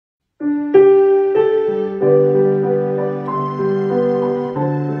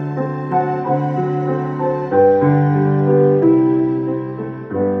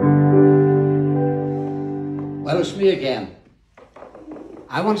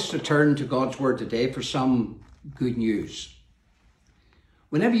want us to turn to God's Word today for some good news.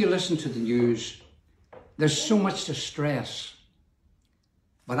 Whenever you listen to the news, there's so much distress.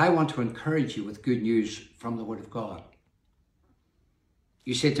 But I want to encourage you with good news from the Word of God.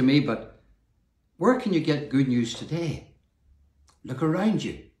 You say to me, but where can you get good news today? Look around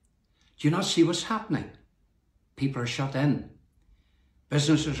you. Do you not see what's happening? People are shut in.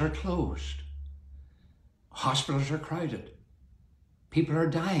 Businesses are closed. Hospitals are crowded. People are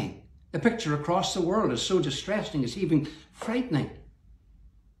dying. The picture across the world is so distressing, it's even frightening.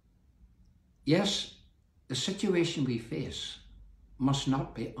 Yes, the situation we face must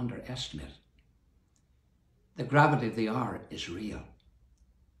not be underestimated. The gravity of the hour is real.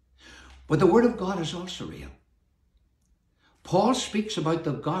 But the Word of God is also real. Paul speaks about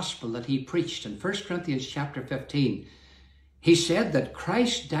the gospel that he preached in 1 Corinthians chapter 15. He said that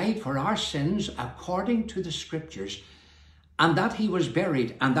Christ died for our sins according to the Scriptures, and that he was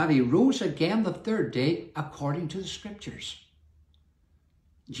buried, and that he rose again the third day according to the Scriptures.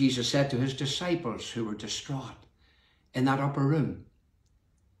 Jesus said to his disciples who were distraught in that upper room,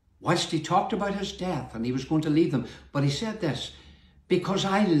 whilst he talked about his death and he was going to leave them, but he said this, because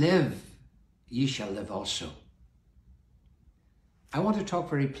I live, ye shall live also. I want to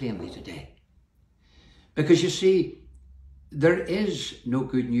talk very plainly today, because you see, there is no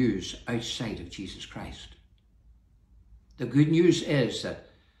good news outside of Jesus Christ. The good news is that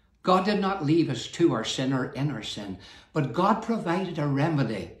God did not leave us to our sin or in our sin, but God provided a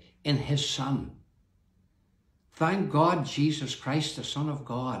remedy in his Son. Thank God, Jesus Christ, the Son of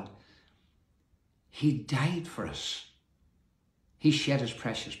God, he died for us. He shed his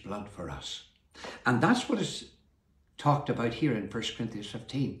precious blood for us. And that's what is talked about here in 1 Corinthians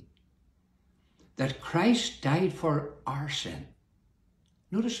 15. That Christ died for our sin.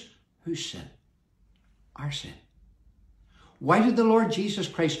 Notice whose sin? Our sin. Why did the Lord Jesus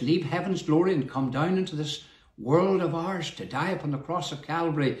Christ leave heaven's glory and come down into this world of ours to die upon the cross of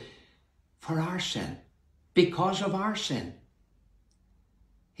Calvary? For our sin. Because of our sin.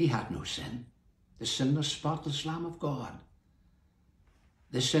 He had no sin. The sinless, spotless Lamb of God.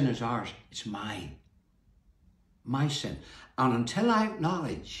 This sin is ours. It's mine. My sin. And until I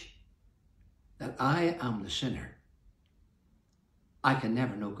acknowledge that I am the sinner, I can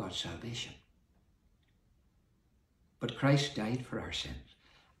never know God's salvation. But Christ died for our sins.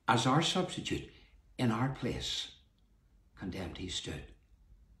 As our substitute, in our place, condemned he stood.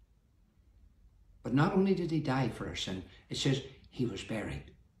 But not only did he die for our sin, it says he was buried.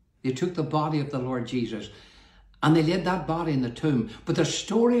 They took the body of the Lord Jesus and they laid that body in the tomb. But the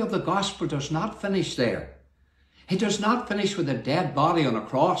story of the gospel does not finish there. It does not finish with a dead body on a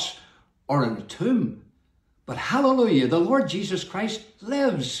cross or in a tomb. But hallelujah, the Lord Jesus Christ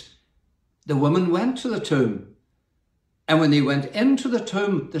lives. The woman went to the tomb. And when they went into the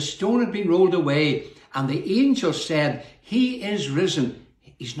tomb, the stone had been rolled away. And the angel said, he is risen.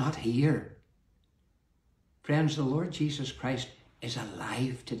 He's not here. Friends, the Lord Jesus Christ is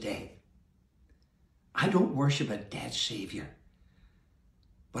alive today. I don't worship a dead Savior,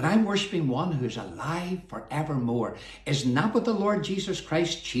 but I'm worshiping one who is alive forevermore. Isn't that what the Lord Jesus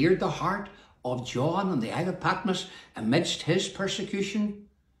Christ cheered the heart of John on the Isle of Patmos amidst his persecution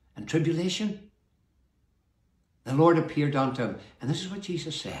and tribulation? The Lord appeared unto him, and this is what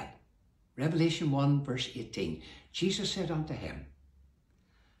Jesus said. Revelation 1 verse 18. Jesus said unto him,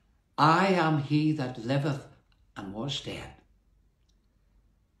 I am he that liveth and was dead.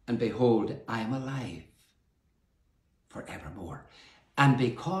 And behold, I am alive forevermore. And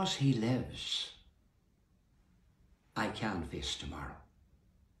because he lives, I can face tomorrow.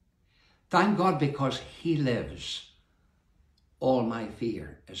 Thank God, because he lives, all my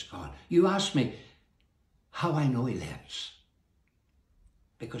fear is gone. You ask me how I know he lives.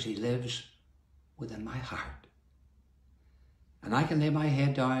 Because he lives within my heart. And I can lay my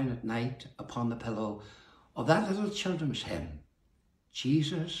head down at night upon the pillow of that little children's hymn.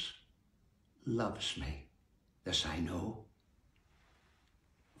 Jesus loves me, this I know,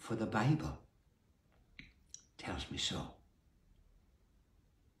 for the Bible tells me so.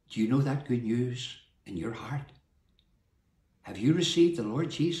 Do you know that good news in your heart? Have you received the Lord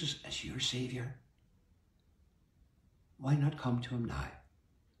Jesus as your Savior? Why not come to him now?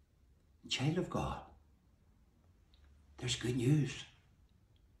 Child of God, there's good news.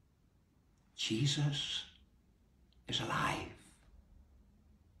 Jesus is alive.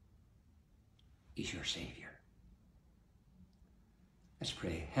 He's your Savior. Let's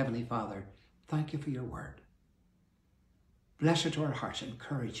pray. Heavenly Father, thank you for your word. Bless it to our hearts,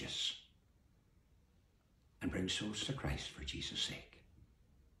 encourage us, and bring souls to Christ for Jesus' sake.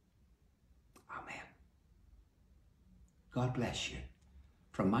 Amen. God bless you.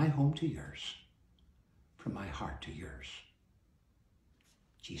 from my home to yours, from my heart to yours.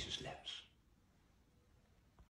 Jesus lives.